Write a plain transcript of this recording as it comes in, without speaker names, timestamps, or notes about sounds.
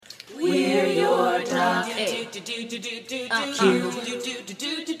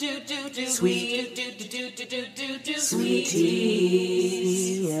Sweetie.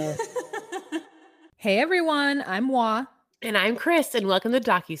 Hey everyone, I'm Wa. And I'm Chris, and welcome to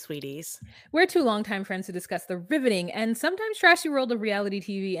Docu-Sweeties. We're two longtime friends who discuss the riveting and sometimes trashy world of reality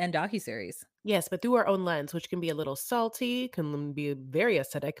TV and docuseries. Yes, but through our own lens, which can be a little salty, can be very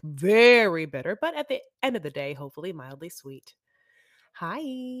acidic, very bitter, but at the end of the day, hopefully mildly sweet. Hi.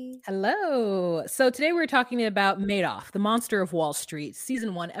 Hello. So today we're talking about Madoff, the Monster of Wall Street,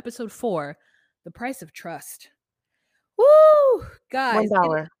 Season 1, Episode 4, The Price of Trust. Woo! Guys.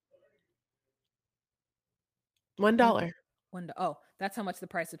 $1. $1. Oh, that's how much the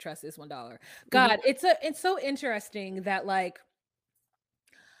price of trust is, $1. God, it's so interesting that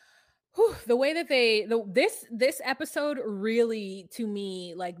the way that this episode really, to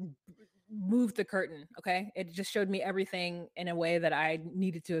me, moved the curtain. Okay, it just showed me everything in a way that I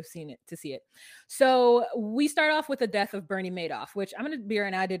needed to have seen it to see it. So we start off with the death of Bernie Madoff, which I'm gonna be right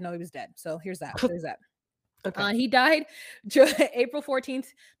now, I didn't know he was dead. So here's that. Okay. He died April 14th,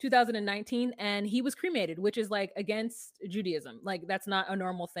 2019, and he was cremated, which is against Judaism. That's not a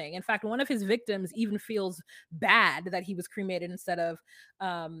normal thing. In fact, one of his victims even feels bad that he was cremated instead of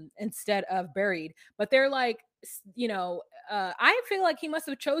buried. But they're I feel like he must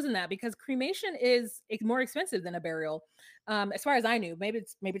have chosen that because cremation is more expensive than a burial. As far as I knew, maybe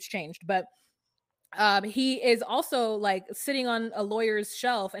it's changed, but he is also sitting on a lawyer's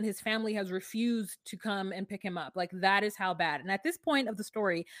shelf, and his family has refused to come and pick him up. That is how bad. And at this point of the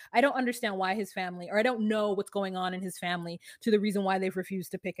story, I don't understand why his family, or I don't know what's going on in his family to the reason why they've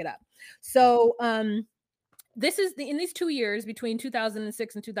refused to pick it up. So this is in these 2 years between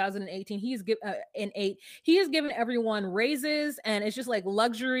 2006 and 2018, he has given everyone raises, and it's just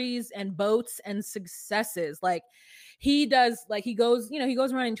luxuries and boats and successes. He does, he goes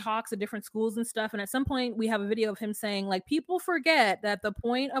around and talks at different schools and stuff. And at some point we have a video of him saying, people forget that the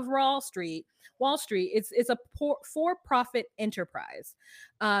point of Wall Street, it's a for-profit enterprise.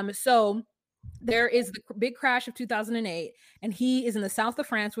 So there is the big crash of 2008, and he is in the south of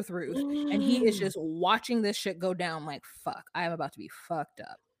France with Ruth, and he is just watching this shit go down. Fuck, I am about to be fucked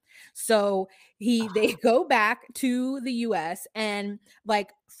up. So they go back to the US, and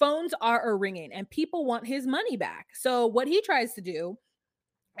phones are ringing, and people want his money back. So what he tries to do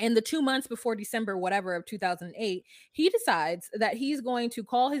in the 2 months before December, whatever, of 2008, he decides that he's going to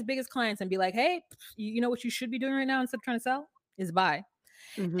call his biggest clients and be like, hey, you know what you should be doing right now instead of trying to sell is buy.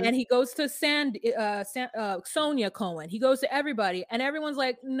 Mm-hmm. And he goes to Sonia Cohen. He goes to everybody, and everyone's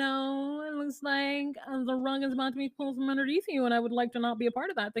like, no, it looks like the rug is about to be pulled from underneath you, and I would like to not be a part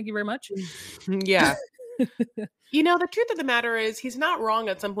of that. Thank you very much. Yeah. The truth of the matter is he's not wrong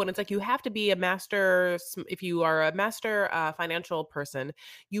at some point. It's you have to be a master. If you are a master financial person,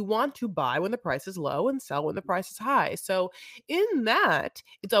 you want to buy when the price is low and sell when the price is high. So in that,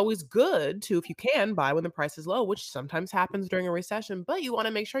 it's always good to, if you can, buy when the price is low, which sometimes happens during a recession, but you want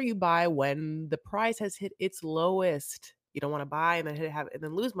to make sure you buy when the price has hit its lowest. You don't want to buy and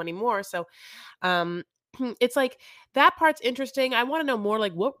then lose money more. So it's that part's interesting. I want to know more.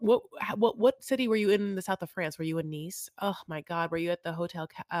 What city were you in the south of France? Were you in Nice? Oh my God. Were you at the Hotel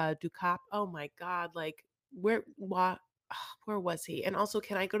du Cap? Oh my God. Where was he? And also,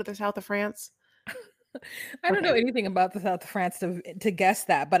 can I go to the south of France? I don't know anything about the south of France to guess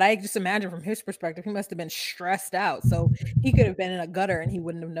that, but I just imagine from his perspective, he must have been stressed out. So he could have been in a gutter and he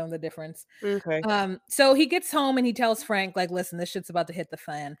wouldn't have known the difference. Okay. So he gets home and he tells Frank, listen, this shit's about to hit the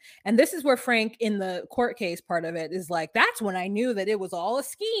fan. And this is where Frank, in the court case part of it, is that's when I knew that it was all a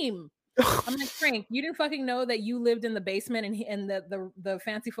scheme. I'm like, Frank, you didn't fucking know that you lived in the basement and the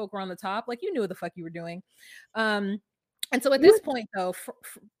fancy folk were on the top. You knew what the fuck you were doing. And so at this point, though,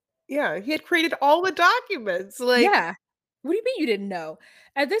 yeah, he had created all the documents. Yeah. What do you mean you didn't know?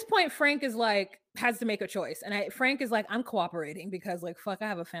 At this point, Frank is has to make a choice. And Frank is I'm cooperating because fuck, I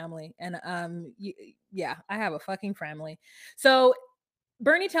have a family. And I have a fucking family. So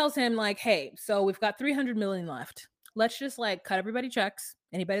Bernie tells him hey, so we've got 300 million left. Let's just cut everybody checks,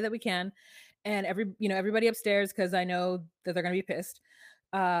 anybody that we can. And everybody upstairs, because I know that they're going to be pissed.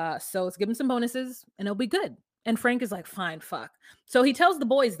 So let's give them some bonuses and it'll be good. And Frank is fine, fuck. So he tells the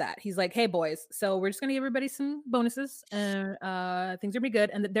boys that. He's hey, boys, so we're just going to give everybody some bonuses and things are going to be good.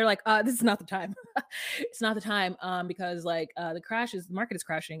 And they're this is not the time. It's not the time because the market is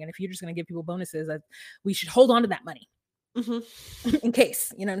crashing. And if you're just going to give people bonuses, we should hold on to that money. Mm-hmm. In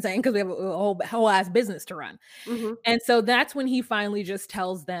case, you know what I'm saying? Because we have a whole ass business to run. Mm-hmm. And so that's when he finally just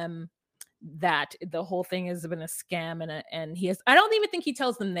tells them that the whole thing has been a scam, and he has, I don't even think he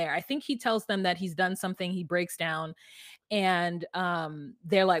tells them there. I think he tells them that he's done something. He breaks down, and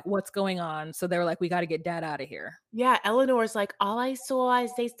they're like, what's going on? So they're like, we got to get dad out of here. Yeah, Eleanor's like, all I saw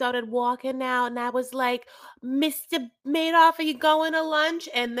is they started walking out, and I was like, "Mr. Madoff, are you going to lunch?"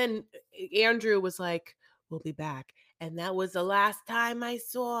 And then Andrew was like, "We'll be back." And that was the last time I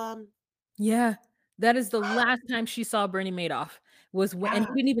saw him. Yeah. That is the last time she saw Bernie Madoff, was when, and Yeah,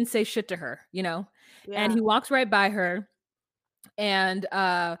 he didn't even say shit to her, you know? And yeah. he walks right by her, and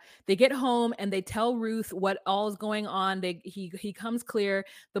they get home and they tell Ruth what all is going on. He comes clear.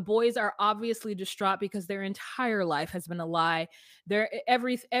 The boys are obviously distraught because their entire life has been a lie. Their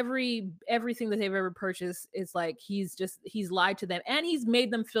everything that they've ever purchased is like, he's lied to them, and he's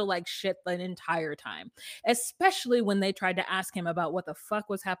made them feel like shit the entire time. Especially when they tried to ask him about what the fuck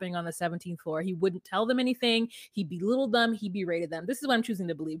was happening on the 17th floor. He wouldn't tell them anything. He belittled them, he berated them. This is what I'm choosing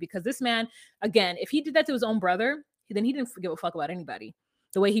to believe, because this man, again, if he did that to his own brother, then he didn't give a fuck about anybody,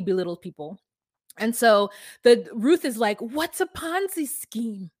 the way he belittles people. And so the Ruth is like, what's a Ponzi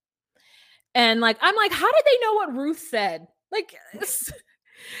scheme? And like, I'm like, how did they know what Ruth said? Like,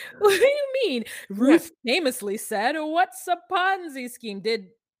 what do you mean? Yeah. Ruth famously said, what's a Ponzi scheme?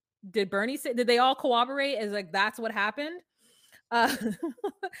 Did Bernie say, did they all cooperate as like that's what happened? Uh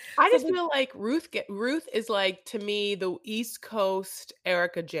I so just feel like Ruth is like, to me, the East Coast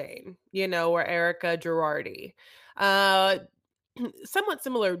Erica Jane, or Erica Girardi. Uh somewhat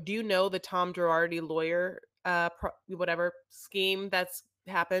similar. Do you know the Tom Girardi lawyer whatever scheme that's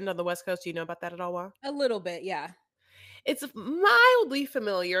happened on the West Coast? Do you know about that at all? Wa? a little bit, yeah. It's mildly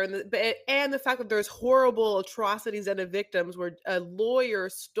familiar, and the fact that there's horrible atrocities and the victims, where a lawyer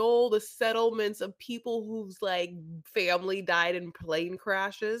stole the settlements of people whose like family died in plane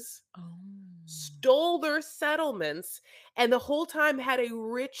crashes, Oh. stole their settlements, and the whole time had a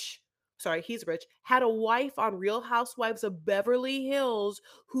rich, sorry, he's rich, had a wife on Real Housewives of Beverly Hills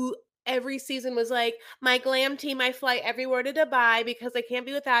who every season was like, my glam team, I fly everywhere to Dubai because I can't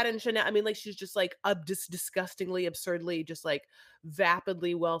be without. And Chanel, I mean, like, she's just like just disgustingly, absurdly, just like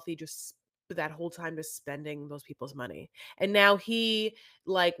vapidly wealthy, just that whole time just spending those people's money. And now he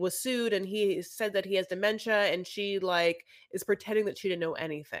like was sued, and he said that he has dementia, and she like is pretending that she didn't know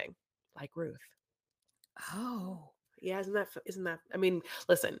anything, like Ruth. Oh. Yeah, isn't that I mean,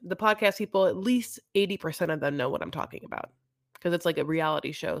 listen, the podcast people, at least 80% of them know what I'm talking about. Because it's like a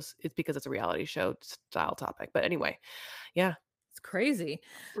reality show. It's because it's a reality show style topic. But anyway, yeah. It's crazy.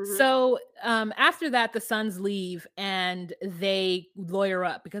 Mhm. So after that, the sons leave and they lawyer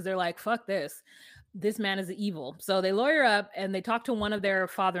up because they're like, fuck this. This man is evil. So they lawyer up and they talk to one of their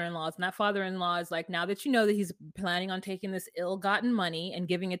father-in-laws. And that father-in-law is like, now that you know that he's planning on taking this ill-gotten money and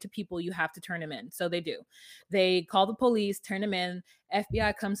giving it to people, you have to turn him in. So they do. They call the police, turn him in.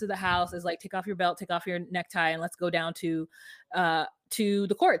 FBI comes to the house, is like, take off your belt, take off your necktie, and let's go down to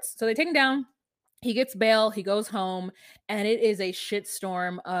the courts. So they take him down. He gets bail, he goes home, and it is a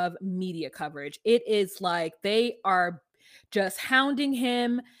shitstorm of media coverage. It is like they are just hounding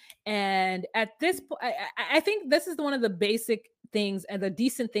him. And at this point, I think this is one of the basic things, and the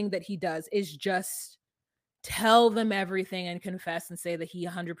decent thing that he does is just tell them everything and confess and say that he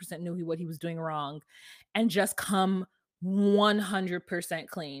 100% knew what he was doing wrong, and just come 100%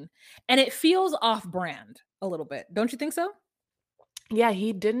 clean. And it feels off brand a little bit. Don't you think so? Yeah,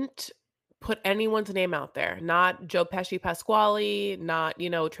 he didn't put anyone's name out there. Not Joe Pesci Pasquale, not,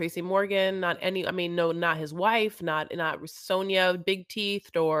 Tracy Morgan, not any, I mean, no, not his wife, not Sonia Big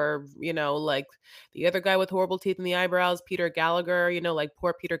Teethed, or, like the other guy with horrible teeth and the eyebrows, Peter Gallagher, like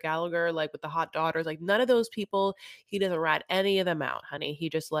poor Peter Gallagher, like with the hot daughters, like none of those people, he doesn't rat any of them out, honey. He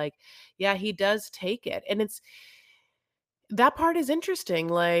just like, yeah, he does take it. And that part is interesting.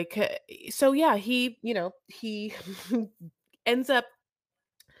 Like, so yeah, he ends up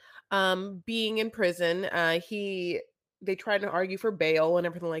being in prison. They tried to argue for bail and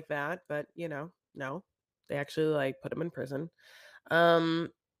everything like that, but no. They actually like put him in prison. Um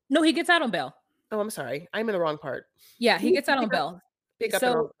No, he gets out on bail. oh, I'm sorry. I'm in the wrong part. Yeah, he gets out on Pick up bail. pick up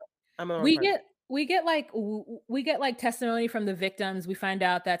and wrong. So I'm in the wrong we part. get we get like testimony from the victims. We find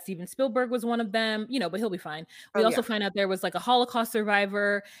out that Steven Spielberg was one of them, but he'll be fine. We Oh also yeah. find out there was like a Holocaust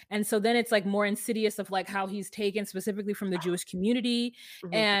survivor, and so then it's like more insidious of like how he's taken specifically from the Jewish community.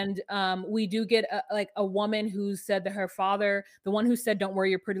 Mhm. And we do get like a woman who said that her father, the one who said "Don't worry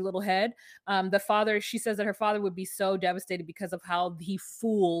your pretty little head," the father, she says that her father would be so devastated because of how he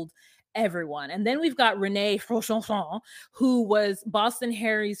fooled everyone. And then we've got Renee Fauchanson, who was Boston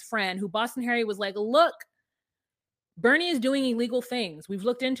Harry's friend, who Boston Harry was like, look, Bernie is doing illegal things. We've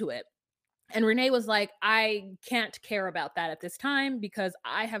looked into it. And Renee was like, I can't care about that at this time because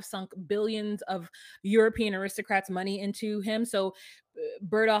I have sunk billions of European aristocrats' money into him. So,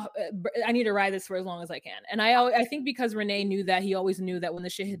 Berdoff, I need to ride this for as long as I can. And I think because Renee knew that, he always knew that when the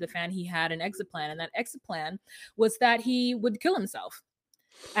shit hit the fan, he had an exit plan. And that exit plan was that he would kill himself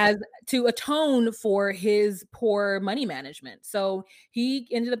as to atone for his poor money management. So he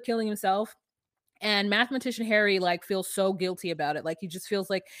ended up killing himself, and mathematician Harry like feels so guilty about it. Like he just feels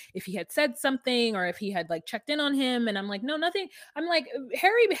like if he had said something or if he had like checked in on him. And I'm like, no, nothing. I'm like,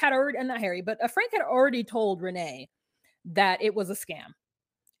 Harry had already, not Harry, but Frank had already told Renee that it was a scam.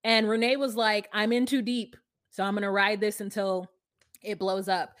 And Renee was like, I'm in too deep. So I'm going to ride this until it blows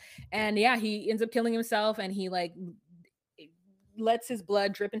up. And yeah, he ends up killing himself, and he like lets his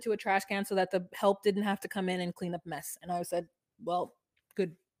blood drip into a trash can so that the help didn't have to come in and clean up mess. And I said, well,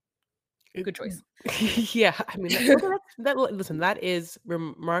 good, good choice. Yeah, I mean, listen, that is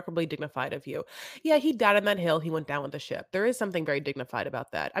remarkably dignified of you. Yeah, he died on that hill, he went down with the ship. There is something very dignified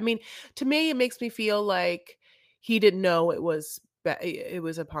about that. I mean, to me, it makes me feel like he didn't know it was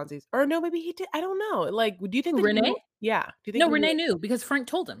a Ponzi's, or no, maybe he did. I don't know. Like, do you think that he Renee? knew? Yeah, do you think No, he knew? Renee knew because Frank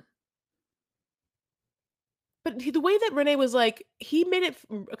told him. But the way that Renee was like, he made it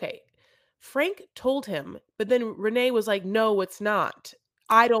okay. Frank told him, but then Renee was like, "No, it's not.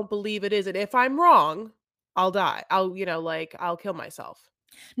 I don't believe it is, and if I'm wrong, I'll die. I'll kill myself."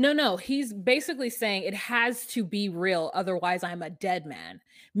 No, no, he's basically saying it has to be real, otherwise I'm a dead man.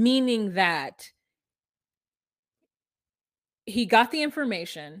 Meaning that he got the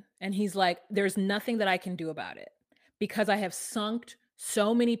information and he's like, there's nothing that I can do about it because I have sunk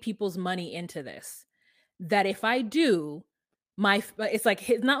so many people's money into this that if I do, it's like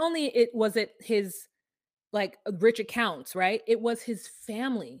his, not only it his like rich accounts, right? It was his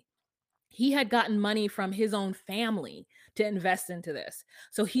family. He had gotten money from his own family to invest into this.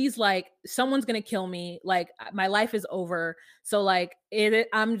 So he's like, someone's going to kill me. Like my life is over. So like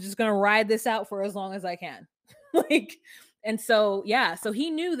I'm just going to ride this out for as long as I can. Like, and so, yeah, so he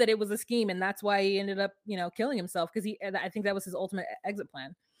knew that it was a scheme, and that's why he ended up, killing himself, because I think that was his ultimate exit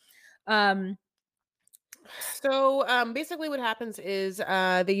plan. Um, So, basically what happens is,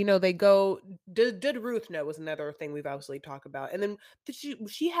 they go did Ruth know was another thing we've obviously talked about. And then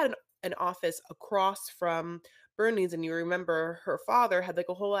she had an office across from Bernie's, and you remember her father had like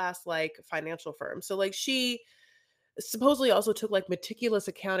a whole ass like financial firm. So like she supposedly also took like meticulous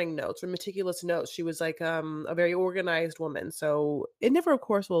accounting notes or meticulous notes. She was like a very organized woman. So it never, of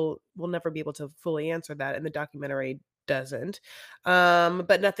course, will never be able to fully answer that, and the documentary doesn't.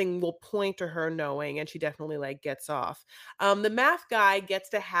 But nothing will point to her knowing, and she definitely like gets off. The math guy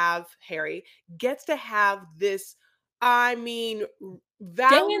Harry gets to have this, I mean, Day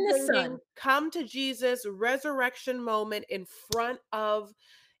in the validating sun. come to Jesus resurrection moment in front of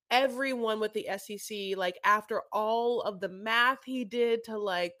everyone with the SEC, like after all of the math he did to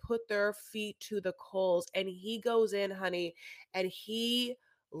like put their feet to the coals, and he goes in, honey, and he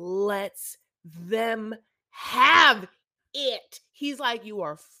lets them have it. He's like, you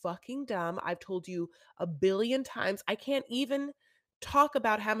are fucking dumb. I've told you a billion times. I can't even talk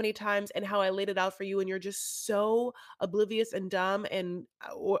about how many times and how I laid it out for you, and you're just so oblivious and dumb and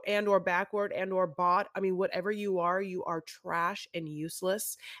or backward and or bought. I mean, whatever you are trash and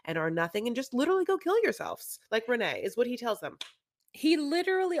useless and are nothing, and just literally go kill yourselves. Like Renee is what he tells them. He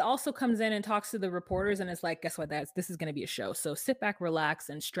literally also comes in and talks to the reporters and is like, guess what? This is going to be a show. So sit back, relax,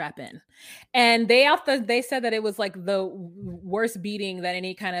 and strap in. And they said that it was like the worst beating that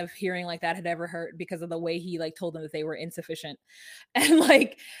any kind of hearing like that had ever heard, because of the way he like told them that they were insufficient. And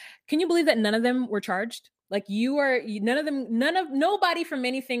like, can you believe that none of them were charged? Like nobody from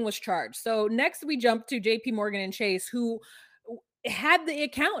anything was charged. So next we jump to JP Morgan and Chase, who had the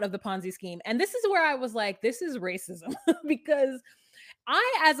account of the Ponzi scheme. And this is where I was like, this is racism because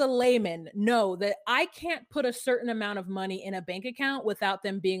I, as a layman, know that I can't put a certain amount of money in a bank account without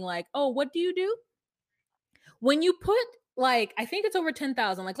them being like, oh, what do you do? When you put like, I think it's over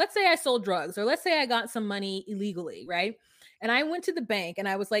 10,000, like let's say I sold drugs, or let's say I got some money illegally, right? And I went to the bank and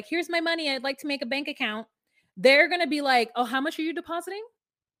I was like, here's my money. I'd like to make a bank account. They're going to be like, oh, how much are you depositing?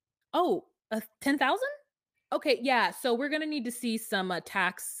 Oh, 10,000? Okay, yeah. So we're gonna need to see some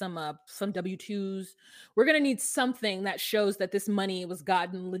tax, some W-2s. We're gonna need something that shows that this money was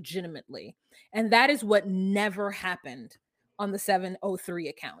gotten legitimately, and that is what never happened on the 703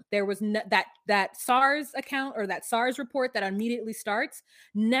 account. There was that SARS account, or that SARS report that immediately starts,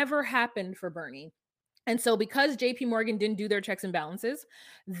 never happened for Bernie. And so because JP Morgan didn't do their checks and balances,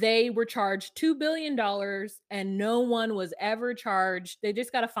 they were charged $2 billion and no one was ever charged. They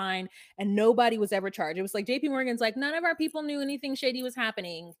just got a fine and nobody was ever charged. It was like JP Morgan's like, none of our people knew anything shady was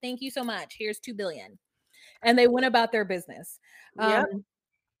happening. Thank you so much. Here's 2 billion. And they went about their business. Um,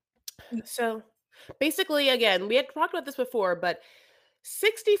 Yep. So basically, again, we had talked about this before, but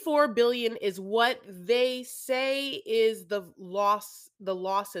 64 billion is what they say is the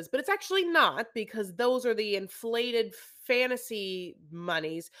losses, but it's actually not, because those are the inflated fantasy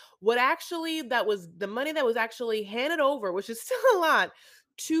monies. What actually, that was the money that was actually handed over, which is still a lot,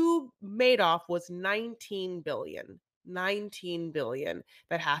 to Madoff, was 19 billion. 19 billion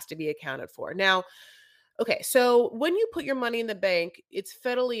that has to be accounted for. Now, okay, so when you put your money in the bank, it's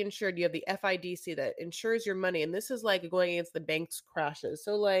federally insured. You have the FIDC that insures your money, and this is like going against the bank's crashes.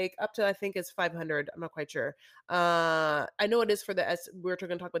 So like up to, I think it's 500. I'm not quite sure. I know it is for the S. We're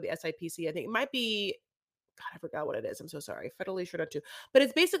going to talk about the SIPC. I think it might be. God, I forgot what it is. I'm so sorry. Federally insured up to. But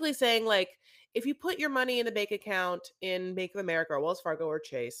it's basically saying, like, if you put your money in the bank account in Bank of America or Wells Fargo or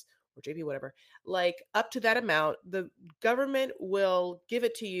Chase or JP, whatever, like up to that amount, the government will give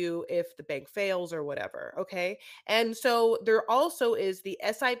it to you if the bank fails or whatever. Okay. And so there also is the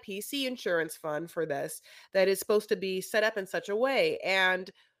SIPC insurance fund for this that is supposed to be set up in such a way. And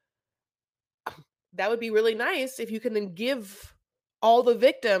that would be really nice if you can then give all the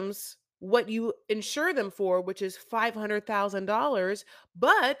victims what you insure them for, which is $500,000.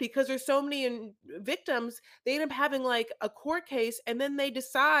 But because there's so many victims, they end up having like a court case, and then they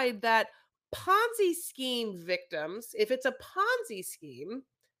decide that Ponzi scheme victims, if it's a Ponzi scheme,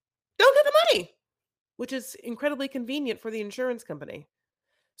 don't get the money, which is incredibly convenient for the insurance company. yep.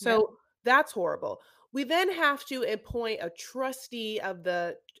 So that's horrible. We then have to appoint a trustee of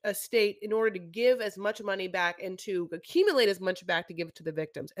the estate in order to give as much money back and to accumulate as much back to give to the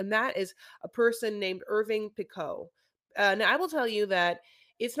victims. And that is a person named Irving Picot. Now, I will tell you that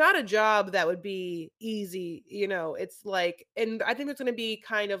it's not a job that would be easy. It's like, and I think there's going to be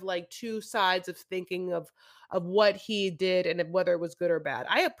kind of like two sides of thinking of what he did and of whether it was good or bad.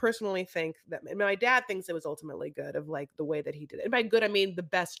 I personally think that, and my dad thinks it was ultimately good, of like the way that he did it. And by good, I mean the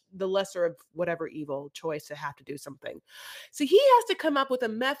best, the lesser of whatever evil choice to have to do something. So he has to come up with a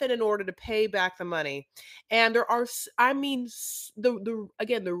method in order to pay back the money. And there are, I mean, the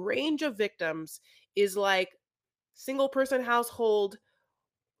again, the range of victims is like single person household,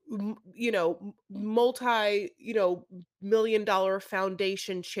 multi, $1 million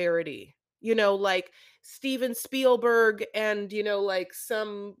foundation charity, like Steven Spielberg, and, like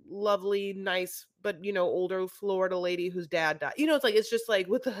some lovely, nice, but, older Florida lady whose dad died. It's like, it's just like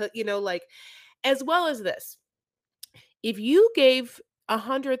with the, like, as well as this. If you gave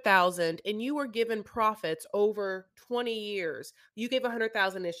 100,000 and you were given profits over 20 years, you gave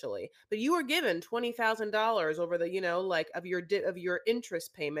 100,000 initially, but you were given $20,000 over the, like of of your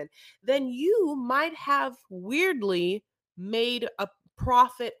interest payment, then you might have weirdly made a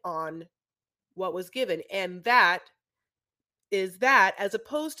profit on what was given. And that is that, as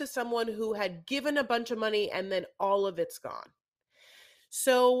opposed to someone who had given a bunch of money and then all of it's gone.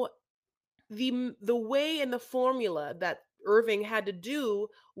 So the way and the formula that Irving had to do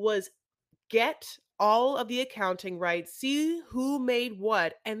was get all of the accounting right, see who made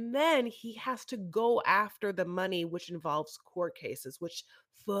what, and then he has to go after the money, which involves court cases, which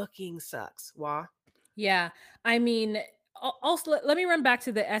fucking sucks. Wah. Yeah. I mean, also let me run back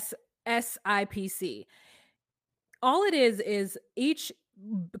to the SIPC. All it is each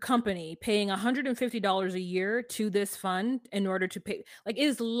company paying $150 a year to this fund in order to pay. Like, it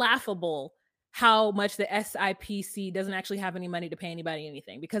is laughable how much the SIPC doesn't actually have any money to pay anybody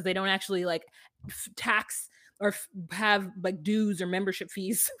anything, because they don't actually like tax or have like dues or membership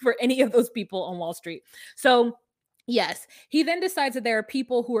fees for any of those people on Wall Street. So yes, he then decides that there are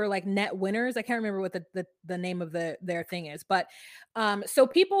people who are like net winners. I can't remember what the name of their thing is, but so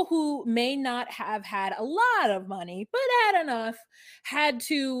people who may not have had a lot of money but had enough had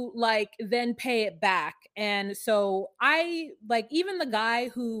to like then pay it back. And so I like, even the guy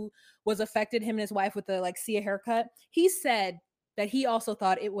who was affected, him and his wife with the like Sia haircut, he said that he also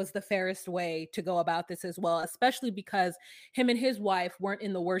thought it was the fairest way to go about this as well, especially because him and his wife weren't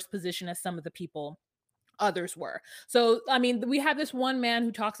in the worst position as some of the people others were. So, I mean, we have this one man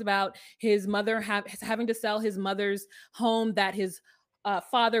who talks about his mother having to sell his mother's home that his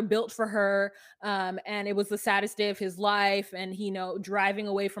father built for her. And it was the saddest day of his life. And he, driving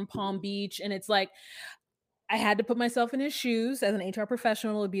away from Palm Beach. And it's like, I had to put myself in his shoes as an HR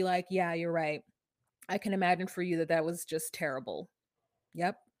professional to be like, yeah, you're right. I can imagine for you that that was just terrible.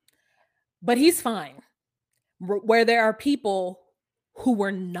 Yep. But he's fine. Where there are people who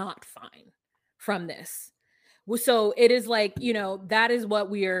were not fine. from this. So it is like, that is what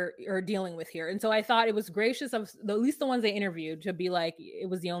we are dealing with here. And so I thought it was gracious of at least the ones they interviewed to be like, it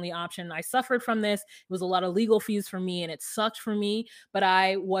was the only option. I suffered from this. It was a lot of legal fees for me and it sucked for me, but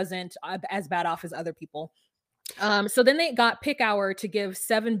I wasn't as bad off as other people. So then they got Pick Hour to give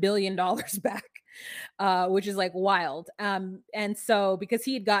 $7 billion back, which is like wild. And so because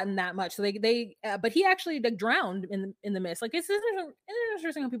he had gotten that much, so but he actually like, drowned in the mist. Like it's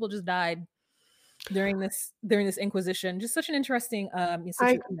interesting how people just died during this Inquisition. Just such an interesting I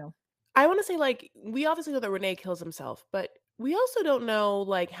situation. I wanna say, like, we obviously know that Renee kills himself, but we also don't know,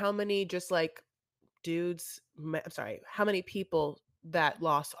 like, how many just, like, I'm sorry, how many people that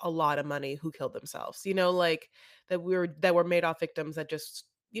lost a lot of money who killed themselves, like, that were Madoff victims that just,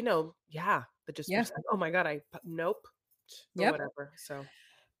 yeah, that just were Yeah. just like, "Oh my god, nope," or Yep. whatever, so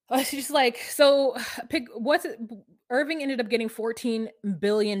It's just like so. Pick what's it? Irving ended up getting 14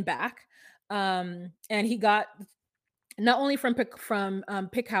 billion back, and he got not only from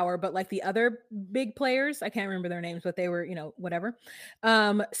Pickhour, but like the other big players. I can't remember their names, but they were, whatever.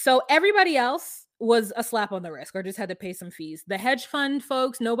 So everybody else was a slap on the wrist or just had to pay some fees. The hedge fund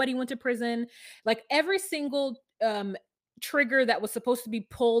folks, nobody went to prison. Like every single trigger that was supposed to be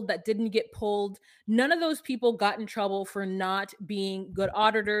pulled that didn't get pulled, none of those people got in trouble for not being good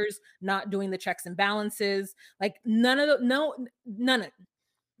auditors, not doing the checks and balances. Like none of the no none of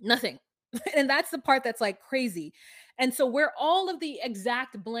nothing. And that's the part that's like crazy. And so where all of the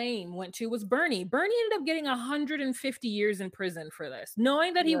exact blame went to was Bernie. Bernie ended up getting 150 years in prison for this,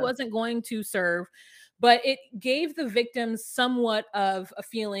 knowing that he yeah. wasn't going to serve, but it gave the victims somewhat of a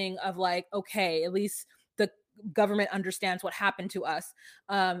feeling of like, okay, at least the government understands what happened to us,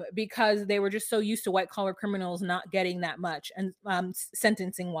 because they were just so used to white collar criminals not getting that much and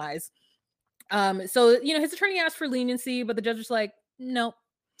sentencing wise. So his attorney asked for leniency, but the judge was like, no.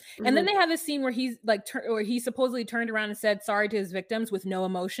 And then Mhm. they have this scene where he's like, where he supposedly turned around and said sorry to his victims with no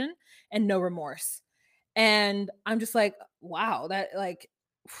emotion and no remorse. And I'm just like, wow, that like,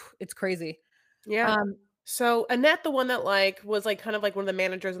 it's crazy. Yeah. Um, So, Annette, the one that, like, was, like, kind of like one of the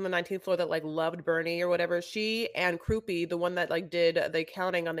managers on the 19th floor that, like, loved Bernie or whatever, she and Croupy, the one that, like, did the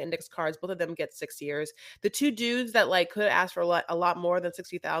accounting on the index cards, both of them get 6 years. The 2 dudes that, like, could ask for a lot more than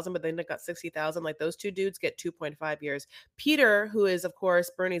 60,000, but they got 60,000, like, those 2 dudes get 2.5 years. Peter, who is, of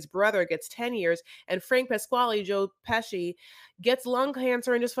course, Bernie's brother, gets 10 years, and Frank Pasquale, Joe Pesci, gets lung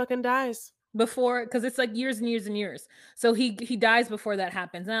cancer and just fucking dies. Before, because it's like years and years and years. So he dies before that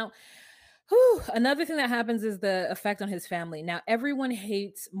happens. Now, whew, another thing that happens is the effect on his family. Now, everyone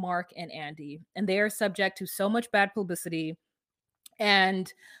hates Mark and Andy, and they are subject to so much bad publicity.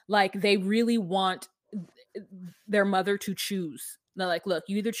 And like they really want their mother to choose. They're like, look,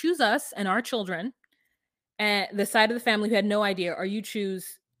 you either choose us and our children, and the side of the family who had no idea, or you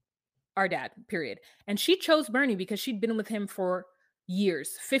choose our dad, period. And she chose Bernie because she'd been with him for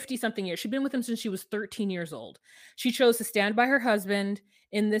years, 50 something years. She'd been with him since she was 13 years old. She chose to stand by her husband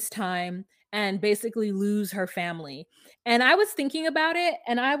in this time and basically lose her family. And I was thinking about it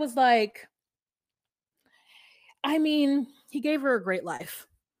and I was like, I mean, he gave her a great life.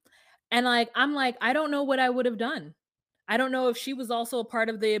 And like, I'm like, I don't know what I would have done. I don't know if she was also a part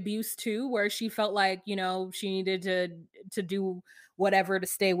of the abuse too, where she felt like, she needed to do whatever to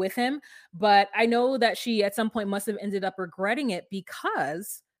stay with him. But I know that she at some point must have ended up regretting it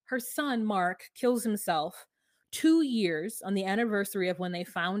because her son Mark kills himself 2 years on the anniversary of when they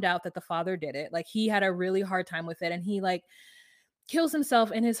found out that the father did it. Like he had a really hard time with it, and he like kills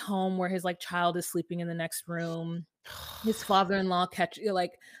himself in his home where his like child is sleeping in the next room. His father-in-law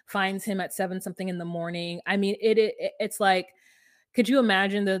finds him at 7 something in the morning. I mean, it's like, could you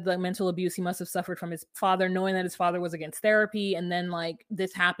imagine the mental abuse he must have suffered from his father, knowing that his father was against therapy, and then like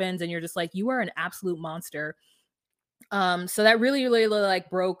this happens, and you're just like, you are an absolute monster. So that really, really, really like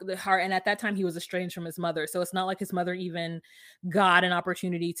broke the heart. And at that time, he was estranged from his mother, so it's not like his mother even got an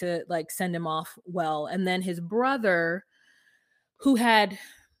opportunity to like send him off well. And then his brother, who had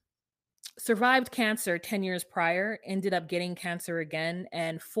survived cancer 10 years prior, ended up getting cancer again.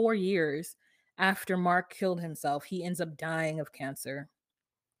 And 4 years after Mark killed himself, he ends up dying of cancer.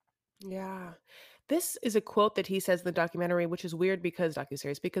 Yeah. This is a quote that he says in the documentary, which is weird because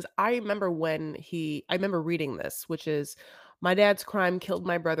docuseries, because I remember reading this, which is, "My dad's crime killed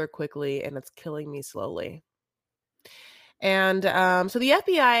my brother quickly, and it's killing me slowly." And so the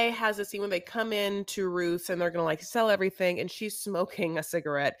FBI has a scene when they come in to Ruth and they're gonna like sell everything, and she's smoking a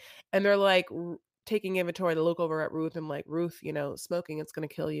cigarette, and they're like taking inventory. They look over at Ruth and like, "Ruth, smoking, it's gonna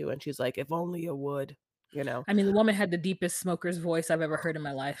kill you." And she's like, "If only you would, you know." I mean, the woman had the deepest smoker's voice I've ever heard in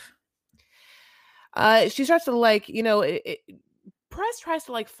my life. She starts to like, press tries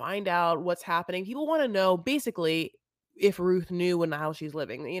to, like, find out what's happening. People wanna know, basically, if Ruth knew and how she's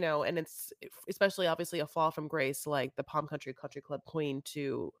living, and it's especially, obviously, a fall from grace, like the Palm Country Country Club queen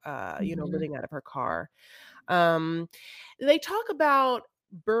to, Mhm. living out of her car. Um, they talk about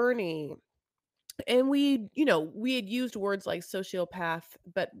Bernie, and we had used words like sociopath,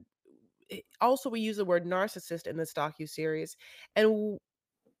 but also we use the word narcissist in this docu-series, and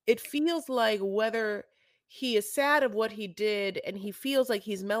it feels like whether he is sad of what he did and he feels like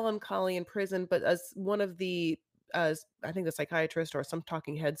he's melancholy in prison, but as one of the I think the psychiatrist or some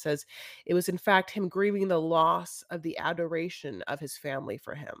talking head says, it was in fact him grieving the loss of the adoration of his family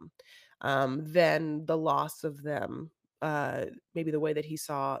for him, than the loss of them, maybe the way that he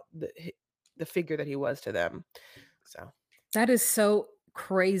saw the figure that he was to them. So That is so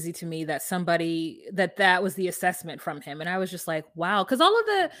crazy to me that somebody that was the assessment from him, and I was just like, "Wow," because all of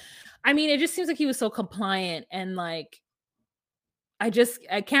the I mean, it just seems like he was so compliant and, like, I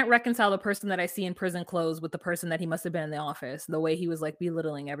can't reconcile the person that I see in prison clothes with the person that he must have been in the office, the way he was, like,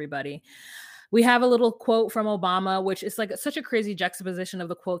 belittling everybody. We have a little quote from Obama, which is, like, such a crazy juxtaposition of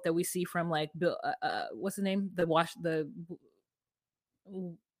the quote that we see from, like, Bill what's his name?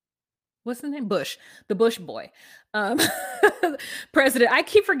 What's his name? Bush, the Bush boy. Um, president. I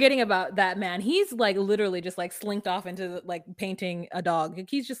keep forgetting about that man. He's like literally just like slinked off into like painting a dog.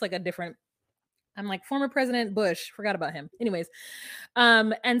 Like, he's just like a different. I'm like former President Bush. Forgot about him. Anyways,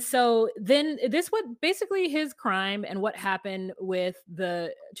 and so then this what basically his crime and what happened with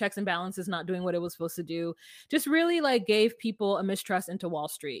the checks and balances not doing what it was supposed to do, just really like gave people a mistrust into Wall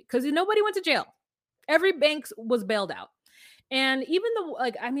Street because nobody went to jail. Every bank was bailed out. And even the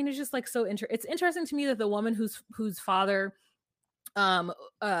like, I mean, it's just like it's interesting to me that the woman whose father um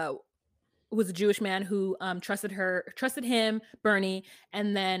uh was a Jewish man who trusted him, Bernie,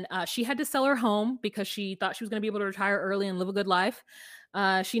 and then she had to sell her home because she thought she was going to be able to retire early and live a good life.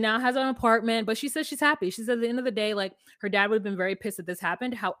 She now has an apartment, but she says she's happy. She said at the end of the day, like her dad would have been very pissed that this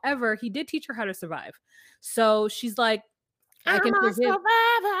happened. However, he did teach her how to survive. So she's like, I I'm can a forgive.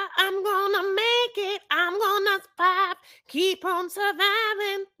 survivor. I'm gonna make it. I'm gonna survive. Keep on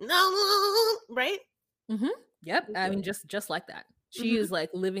surviving. No, right? Mhm. Yep. I Yeah. mean, just like that. She Mhm. is like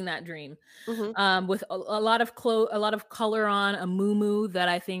living that dream. Mhm. With a lot of a lot of color on a muumuu that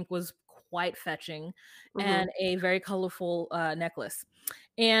I think was quite fetching, Mhm. and a very colorful necklace.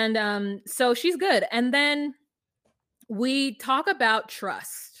 And so she's good. And then we talk about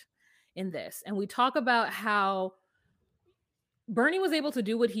trust in this, and we talk about how Bernie was able to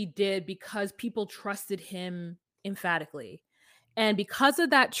do what he did because people trusted him emphatically. And because of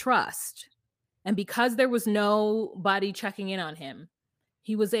that trust, and because there was nobody checking in on him,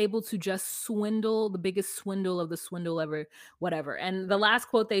 he was able to just swindle the biggest swindle of the swindle ever, whatever. And the last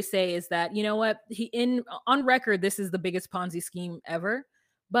quote they say is that, you know what, he in on record, this is the biggest Ponzi scheme ever,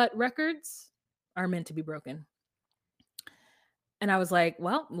 but records are meant to be broken. And I was like,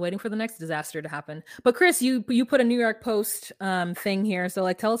 well, waiting for the next disaster to happen. But Chris, you put a New York Post thing here, so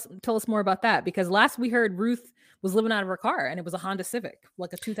like tell us more about that because last we heard Ruth was living out of her car and it was a Honda Civic,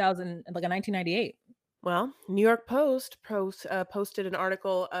 like a 2000, like a 1998. Well, New York Post posted an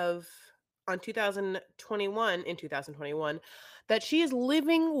article of on 2021 that she is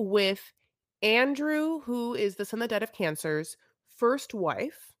living with Andrew, who is the son that died of cancer's first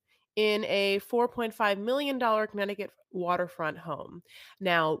wife, in a $4.5 million Connecticut waterfront home.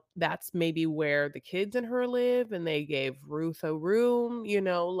 Now, that's maybe where the kids and her live, and they gave Ruth a room,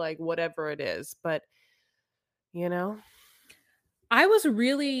 like whatever it is. But, you know, I was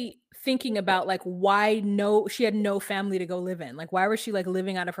really thinking about like why she had no family to go live in. Like why was she like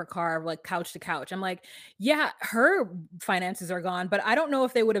living out of her car like couch to couch? I'm like, yeah, her finances are gone, but I don't know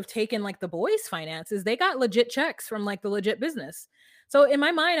if they would have taken like the boys' finances. They got legit checks from like the legit business. So in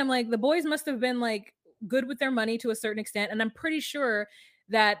my mind, I'm like the boys must have been like good with their money to a certain extent and I'm pretty sure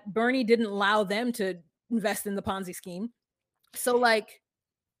that Bernie didn't allow them to invest in the Ponzi scheme. So like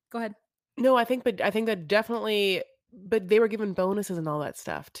go ahead. no, I think that definitely, but they were given bonuses and all that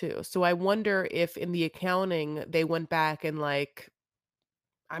stuff too. So I wonder if in the accounting they went back and like,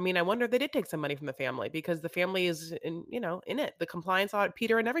 I mean, I wonder if they did take some money from the family because the family is in it. The compliance audit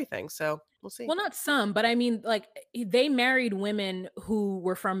Peter and everything. So we'll see. Well, not some, but I mean, like, they married women who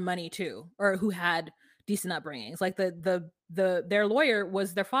were from money too, or who had decent upbringings. Like their lawyer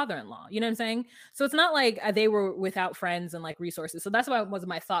was their father-in-law. You know what I'm saying? So it's not like they were without friends and like resources. So that's why was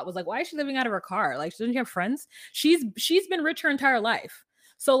my thought was like, why is she living out of her car? Like, doesn't she have friends? She's been rich her entire life.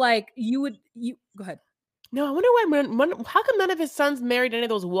 So like, you go ahead. No, I wonder why how come none of his sons married any of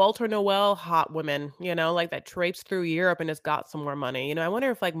those Walter Noel hot women, like, that traipse through Europe and has got some more money? I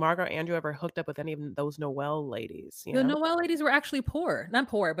wonder if, like, Margot Andrew ever hooked up with any of those Noel ladies, you The know? Noel ladies were actually poor. Not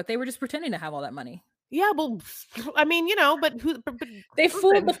poor, but they were just pretending to have all that money. Yeah, well, I mean, but who but They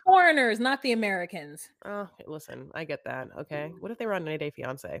fooled the listen. foreigners, not the Americans. Oh, listen, I get that, okay? What if they were on 90 Day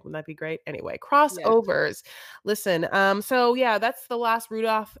Fiancé? Wouldn't that be great? Anyway, Yeah. crossovers. Listen, so yeah, that's the last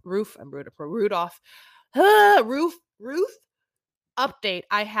Rudolph, Ruth update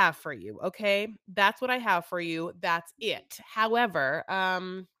I have for you, okay? That's what I have for you. That's it. However,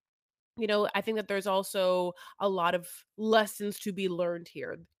 I think that there's also a lot of lessons to be learned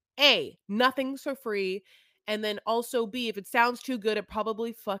here. A, nothing's for free. And then also B, if it sounds too good, it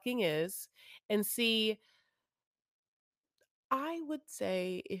probably fucking is. And C, I would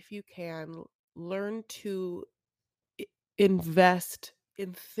say if you can learn to I invest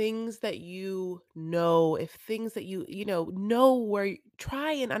in things that if things that know where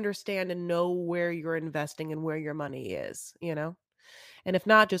try and understand and know where you're investing and where your money is? And if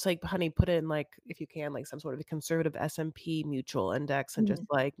not, just, like, honey, put in, like, if you can, like, some sort of a conservative S&P mutual index and just, Mhm.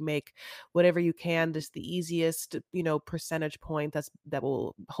 like, make whatever you can just the easiest, percentage point that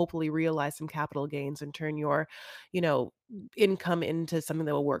will hopefully realize some capital gains and turn your, you know, income into something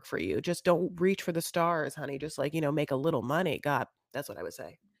that will work for you. Just don't reach for the stars, honey. Just, like, make a little money. God, that's what I would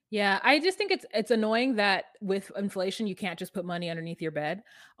say. Yeah, I just think it's annoying that with inflation, you can't just put money underneath your bed.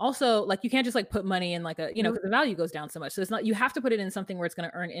 Also, like, you can't just, like, put money in, like, Mhm, because the value goes down so much. So it's not, you have to put it in something where it's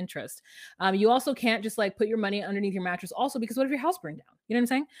gonna earn interest. You also can't just, like, put your money underneath your mattress also, because what if your house burned down? You know what I'm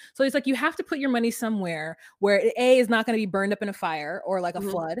saying? So it's like you have to put your money somewhere where A, is not gonna be burned up in a fire or, like, a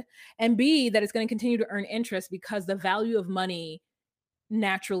mhm. flood, and B, that it's gonna continue to earn interest, because the value of money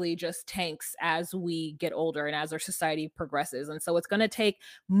naturally just tanks as we get older and as our society progresses. And so it's going to take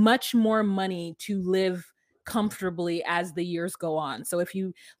much more money to live comfortably as the years go on. So if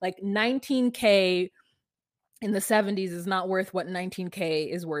you, like, 19K in the 70s is not worth what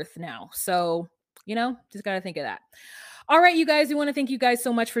 19K is worth now. So, just got to think of that. All right, you guys, we want to thank you guys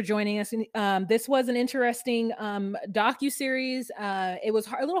so much for joining us. This was an interesting docu series. It was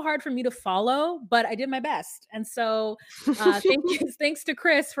a little hard for me to follow, but I did my best. And so, thank you, thanks to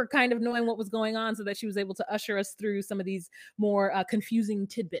Chris for kind of knowing what was going on, so that she was able to usher us through some of these more confusing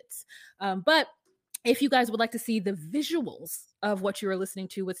tidbits. But if you guys would like to see the visuals of what you are listening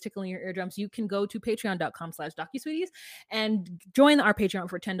to, what's tickling your eardrums, you can go to patreon.com/docusweeties and join our Patreon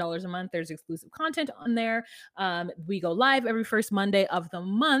for $10 a month. There's exclusive content on there. We go live every first Monday of the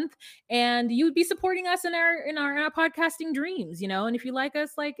month, and you would be supporting us in our podcasting dreams, And if you like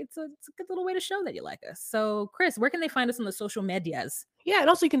us, like, it's a good little way to show that you like us. So, Chris, where can they find us on the social medias? Yeah, and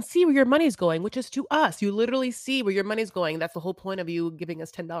also you can see where your money's going, which is to us. You literally see where your money's going. That's the whole point of you giving us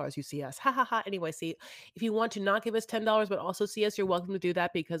 $10. You see us. Ha ha ha. Anyway, see, if you want to not give us $10 but also see us, you're welcome to do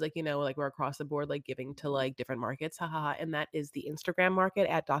that because, like, like, we're across the board, like, giving to, like, different markets. Ha ha ha. And that is the Instagram market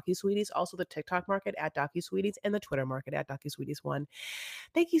at DocuSweeties, also the TikTok market at DocuSweeties, and the Twitter market at DocuSweeties1.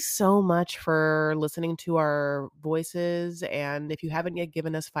 Thank you so much for listening to our voices. And if you haven't yet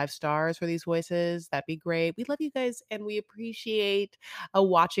given us 5 stars for these voices, that'd be great. We love you guys and we appreciate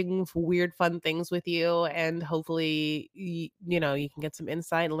watching weird, fun things with you. And hopefully, you can get some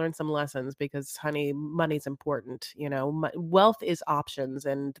insight and learn some lessons because, honey, money's important. Wealth is options.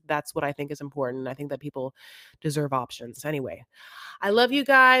 And that's what I think is important. I think that people deserve options. Anyway, I love you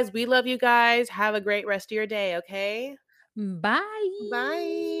guys. We love you guys. Have a great rest of your day. Okay. Bye.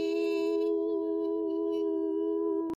 Bye.